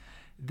experience.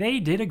 They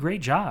did a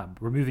great job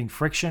removing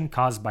friction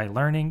caused by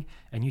learning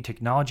a new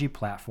technology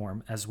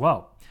platform as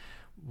well.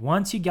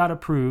 Once you got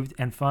approved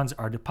and funds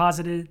are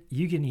deposited,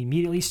 you can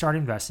immediately start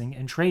investing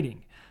and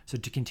trading. So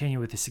to continue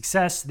with the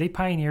success, they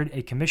pioneered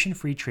a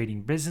commission-free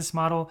trading business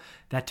model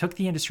that took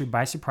the industry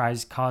by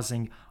surprise,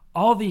 causing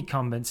all the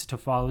incumbents to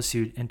follow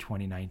suit in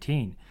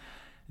 2019.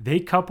 They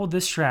coupled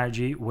this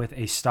strategy with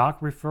a stock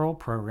referral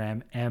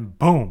program, and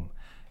boom,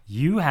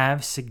 you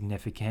have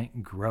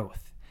significant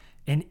growth.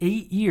 In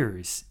 8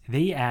 years,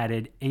 they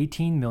added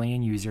 18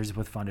 million users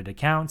with funded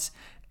accounts,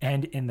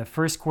 and in the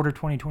first quarter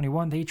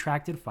 2021, they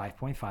attracted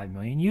 5.5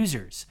 million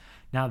users.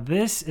 Now,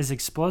 this is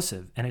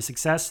explosive and a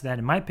success that,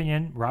 in my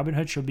opinion,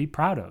 Robinhood should be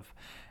proud of.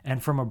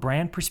 And from a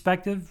brand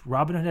perspective,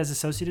 Robinhood has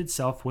associated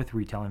itself with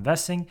retail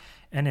investing,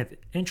 and if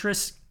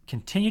interests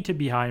continue to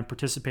be high in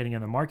participating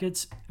in the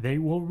markets, they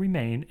will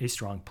remain a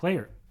strong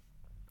player.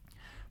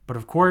 But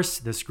of course,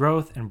 this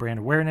growth and brand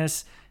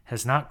awareness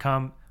has not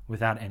come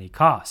without any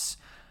costs.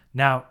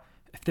 Now,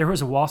 if there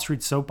was a Wall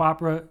Street soap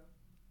opera,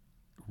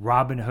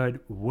 Robinhood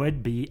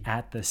would be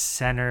at the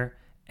center,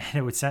 and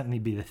it would certainly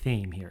be the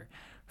theme here.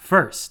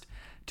 First,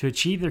 to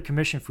achieve their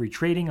commission-free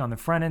trading on the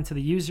front end to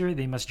the user,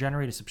 they must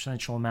generate a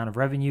substantial amount of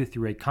revenue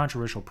through a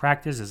controversial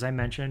practice, as I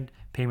mentioned,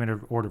 payment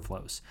of order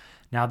flows.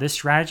 Now, this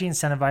strategy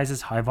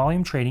incentivizes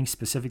high-volume trading,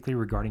 specifically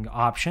regarding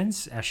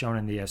options, as shown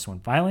in the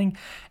S1 filing,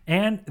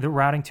 and the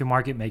routing to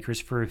market makers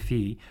for a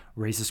fee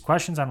raises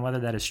questions on whether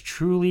that is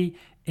truly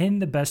in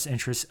the best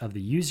interest of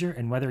the user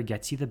and whether it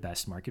gets you the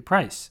best market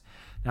price.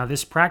 Now,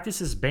 this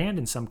practice is banned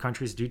in some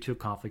countries due to a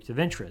conflict of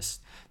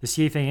interest. The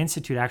CFA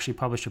Institute actually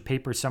published a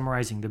paper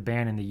summarizing the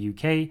ban in the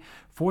UK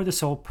for the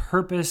sole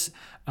purpose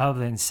of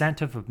the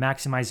incentive of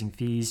maximizing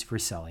fees for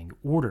selling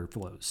order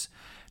flows.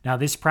 Now,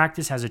 this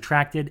practice has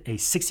attracted a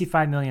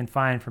 $65 million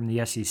fine from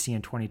the SEC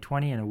in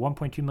 2020 and a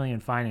 $1.2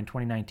 million fine in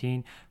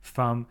 2019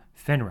 from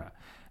FINRA.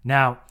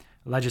 Now,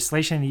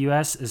 legislation in the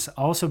US is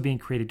also being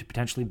created to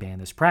potentially ban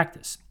this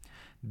practice.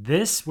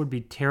 This would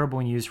be terrible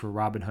news for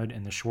Robinhood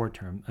in the short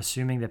term,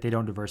 assuming that they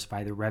don't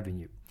diversify their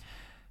revenue.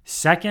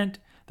 Second,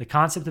 the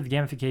concept of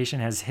gamification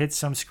has hit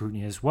some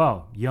scrutiny as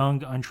well.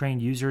 Young,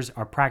 untrained users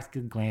are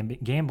practically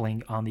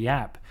gambling on the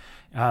app.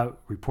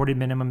 Reported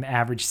minimum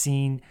average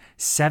seen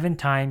 7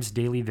 times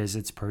daily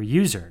visits per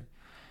user.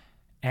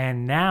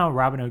 And now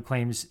Robinhood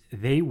claims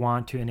they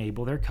want to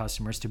enable their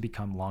customers to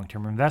become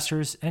long-term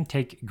investors and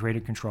take greater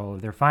control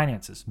of their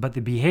finances. But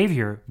the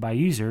behavior by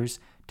users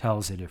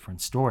tells a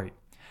different story.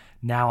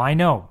 Now, I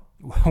know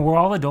we're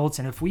all adults,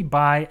 and if we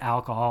buy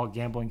alcohol,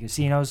 gambling,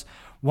 casinos,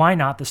 why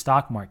not the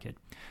stock market?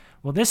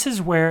 Well, this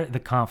is where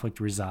the conflict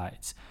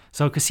resides.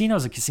 So a casino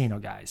is a casino,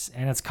 guys,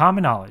 and it's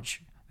common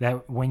knowledge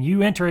that when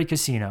you enter a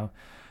casino,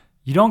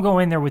 you don't go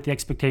in there with the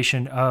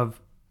expectation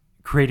of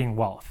creating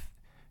wealth.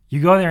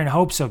 You go there in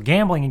hopes of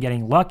gambling and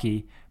getting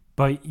lucky,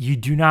 but you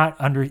do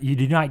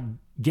not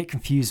get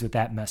confused with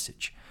that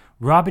message.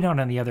 Robinhood,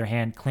 on the other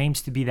hand,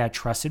 claims to be that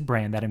trusted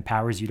brand that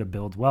empowers you to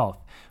build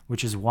wealth,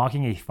 which is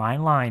walking a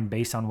fine line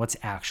based on what's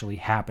actually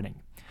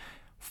happening.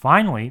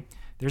 Finally,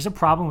 there's a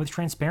problem with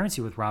transparency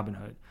with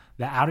Robinhood.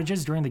 The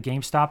outages during the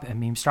GameStop and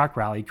meme stock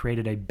rally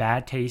created a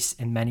bad taste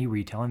in many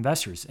retail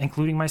investors,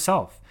 including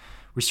myself.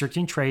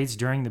 Restricting trades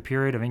during the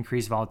period of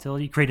increased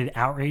volatility created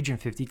outrage in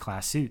 50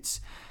 class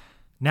suits.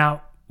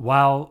 Now,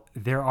 while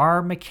there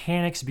are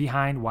mechanics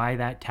behind why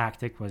that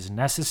tactic was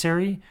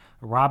necessary,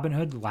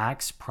 Robinhood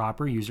lacks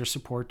proper user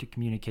support to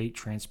communicate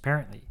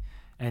transparently.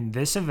 And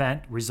this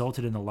event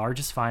resulted in the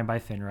largest fine by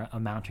FINRA,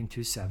 amounting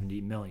to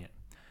 $70 million.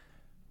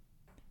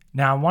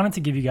 Now, I wanted to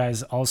give you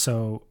guys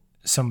also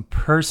some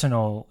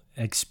personal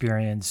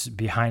experience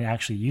behind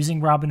actually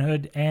using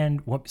Robinhood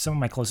and what some of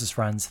my closest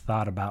friends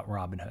thought about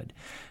Robinhood.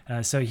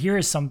 So here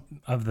is some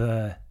of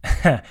the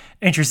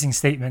interesting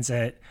statements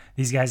that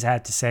these guys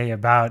had to say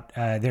about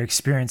their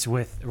experience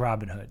with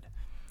Robinhood.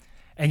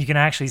 And you can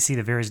actually see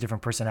the various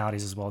different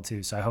personalities as well,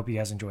 too. So I hope you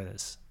guys enjoy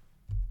this.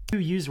 Do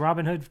you use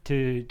Robinhood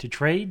to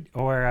trade,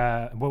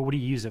 or what do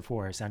you use it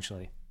for,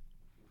 essentially?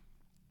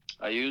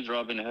 I use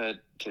Robinhood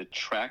to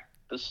track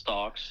the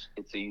stocks.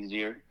 It's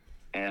easier,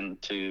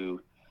 and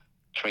to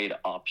trade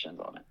options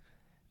on it.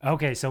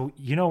 Okay, so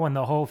you know when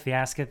the whole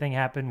fiasco thing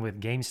happened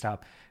with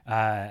GameStop,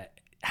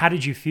 how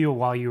did you feel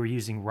while you were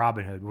using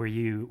Robinhood? Were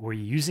you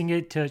using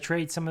it to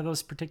trade some of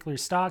those particular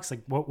stocks?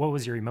 Like, what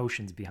was your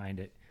emotions behind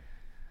it?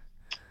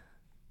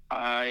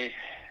 I'm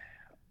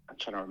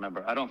trying to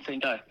remember. I don't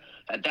think at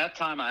that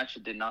time I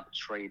actually did not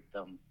trade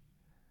them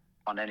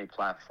on any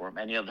platform.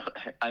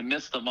 I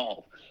missed them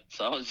all,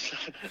 so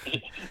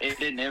it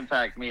didn't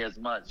impact me as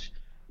much.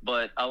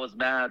 But I was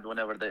mad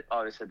whenever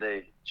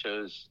they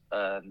chose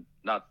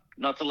not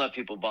to let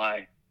people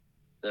buy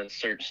the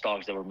certain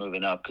stocks that were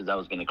moving up, because that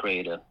was going to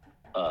create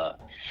a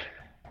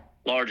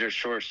larger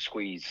short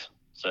squeeze.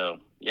 So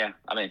yeah,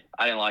 I mean,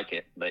 I didn't like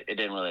it, but it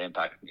didn't really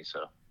impact me,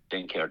 so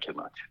didn't care too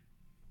much.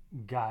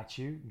 Got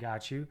you.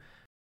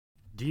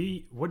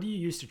 What do you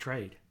use to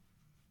trade?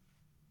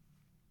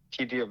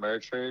 TD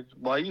Ameritrade.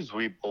 Well, I use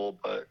Webull,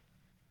 but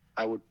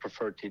I would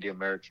prefer TD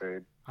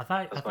Ameritrade. I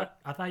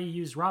thought you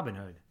used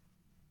Robinhood.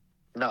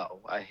 No,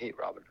 I hate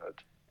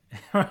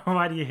Robinhood.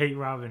 Why do you hate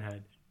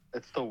Robinhood?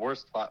 It's the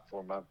worst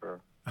platform ever.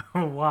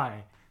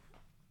 Why?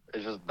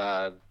 It's just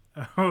bad.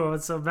 Oh,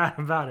 what's so bad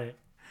about it?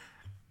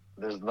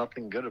 There's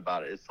nothing good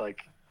about it. It's like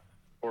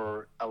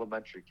for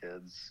elementary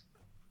kids.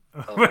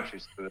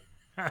 Elementary students.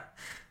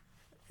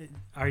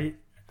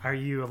 Are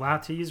you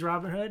allowed to use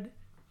Robinhood?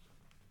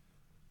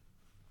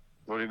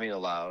 What do you mean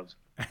allowed?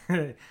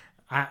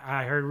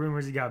 I heard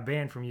rumors you got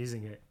banned from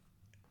using it.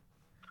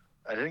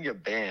 I didn't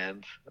get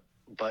banned,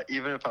 but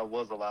even if I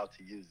was allowed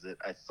to use it,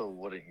 I still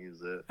wouldn't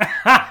use it.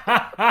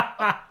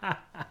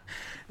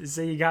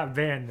 So you got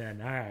banned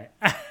then. All right.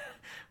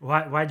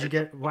 Why'd you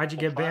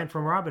get banned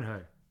from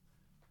Robinhood?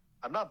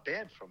 I'm not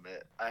banned from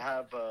it. I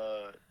have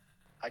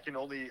I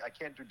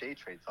can't do day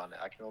trades on it.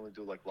 I can only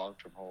do like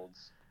long-term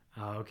holds.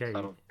 Oh, okay. So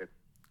I don't get,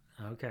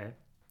 Okay.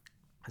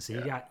 So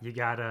Yeah. you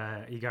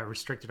got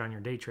restricted on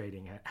your day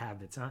trading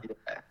habits, huh?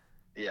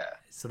 yeah.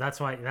 So that's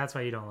why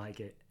you don't like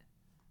it.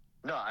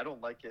 No, I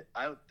don't like it.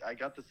 I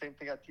got the same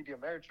thing at TD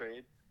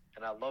Ameritrade,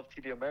 and I love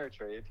TD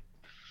Ameritrade.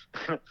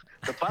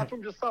 The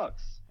platform just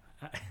sucks.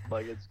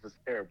 Like, it's just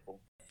terrible.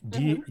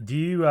 Do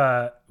you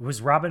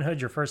was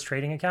Robinhood your first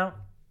trading account?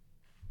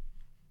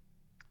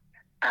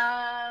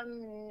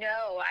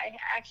 No, I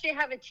actually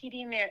have a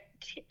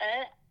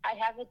I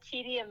have a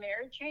TD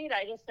Ameritrade.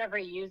 I just never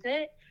use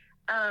it.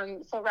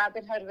 So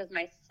Robinhood was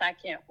my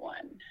second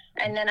one.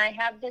 And then I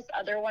have this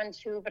other one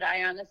too, but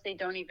I honestly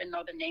don't even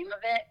know the name of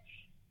it.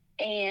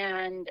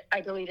 And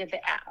I deleted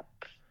the app,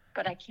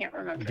 but I can't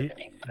remember the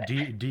name of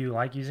it. Do you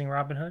like using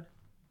Robinhood?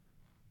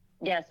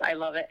 Yes, I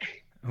love it.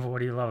 What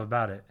do you love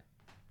about it?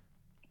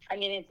 I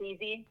mean, it's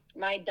easy.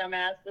 My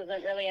dumbass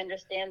doesn't really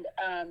understand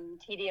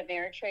TD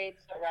Ameritrade,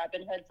 so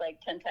Robinhood's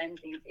like 10 times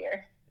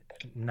easier.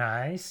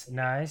 Nice.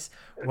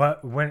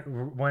 What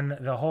when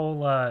the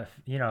whole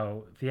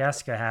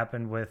fiasco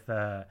happened with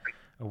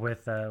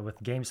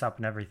GameStop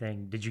and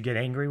everything, did you get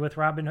angry with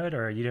Robinhood,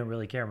 or you didn't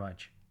really care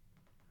much?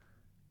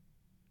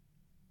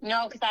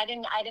 No, because I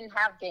didn't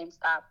have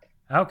GameStop.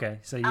 Okay,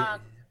 so you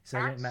so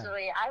it didn't matter.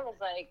 Actually, I was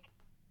like,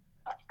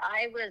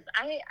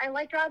 I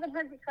liked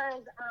Robinhood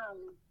because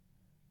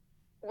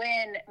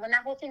when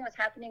that whole thing was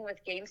happening with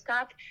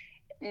GameStop,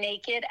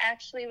 Naked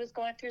actually was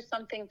going through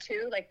something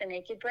too, like the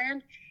Naked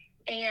brand,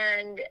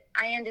 and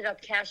I ended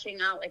up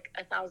cashing out like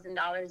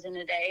 $1,000 in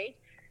a day.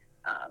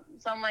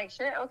 So I'm like,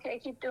 shit, okay,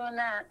 keep doing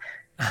that.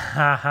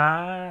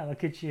 Haha,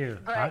 look at you.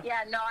 But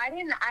yeah, no,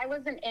 I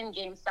wasn't in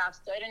GameStop,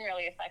 so it didn't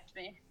really affect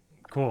me.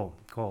 Cool.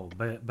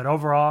 But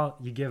overall,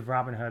 you give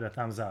Robinhood a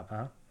thumbs up,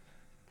 huh?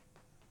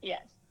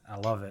 Yes. I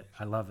love it.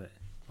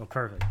 Well,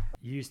 perfect.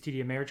 You use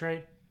TD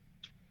Ameritrade?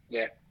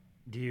 Yeah,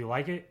 Do you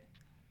like it?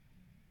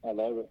 I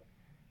love it.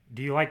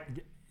 Do you like?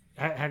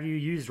 Have you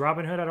used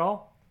Robinhood at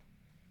all?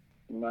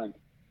 None.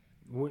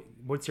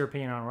 What's your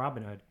opinion on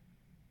Robinhood?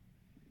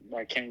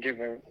 I can't give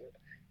a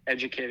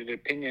educated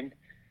opinion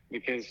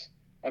because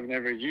I've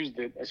never used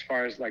it as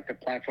far as like the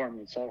platform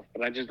itself,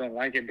 but I just don't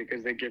like it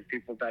because they give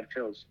people bad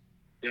fills.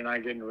 You're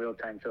not getting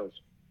real-time fills.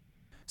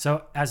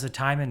 So, as a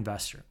time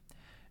investor,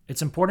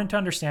 it's important to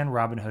understand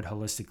Robinhood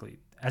holistically.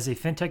 As a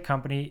fintech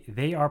company,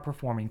 they are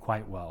performing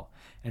quite well,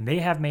 and they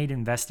have made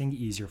investing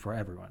easier for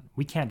everyone.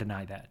 We can't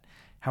deny that.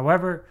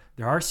 However,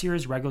 there are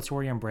serious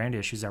regulatory and brand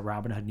issues that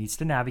Robinhood needs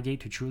to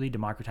navigate to truly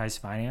democratize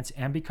finance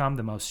and become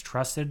the most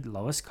trusted,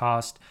 lowest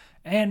cost,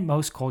 and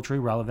most culturally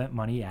relevant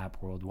money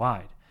app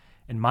worldwide.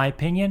 In my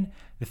opinion,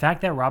 the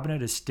fact that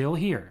Robinhood is still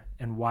here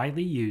and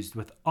widely used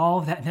with all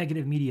of that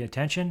negative media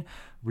attention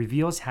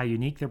reveals how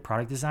unique their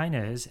product design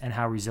is and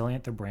how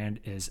resilient their brand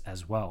is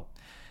as well.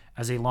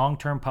 As a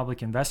long-term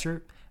public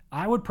investor,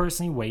 I would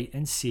personally wait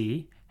and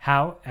see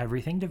how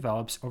everything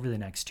develops over the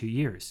next 2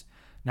 years.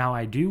 Now,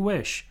 I do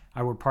wish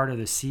I were part of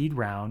the seed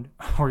round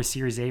or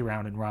Series A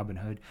round in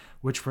Robinhood,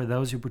 which for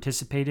those who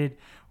participated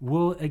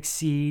will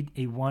exceed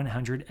a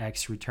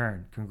 100x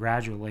return.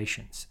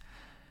 Congratulations.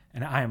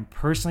 And I am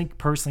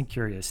personally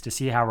curious to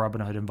see how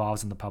Robinhood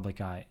evolves in the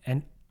public eye.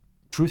 And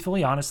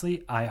truthfully,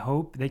 honestly, I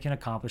hope they can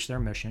accomplish their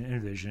mission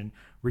and vision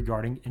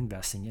regarding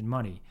investing in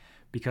money.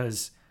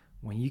 Because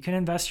when you can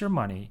invest your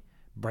money,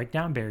 break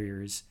down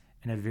barriers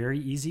in a very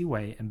easy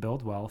way and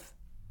build wealth,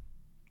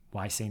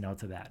 why say no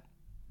to that?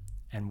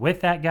 And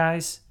with that,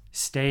 guys,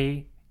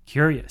 stay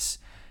curious.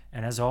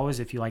 And as always,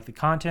 if you like the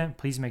content,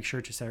 please make sure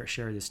to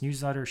share this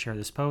newsletter, share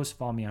this post,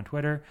 follow me on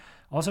Twitter.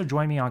 Also,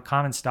 join me on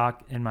Common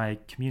Stock in my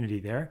community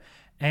there,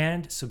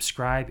 and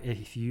subscribe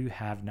if you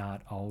have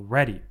not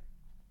already.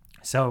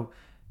 So,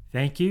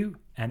 thank you,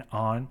 and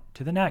on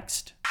to the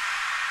next.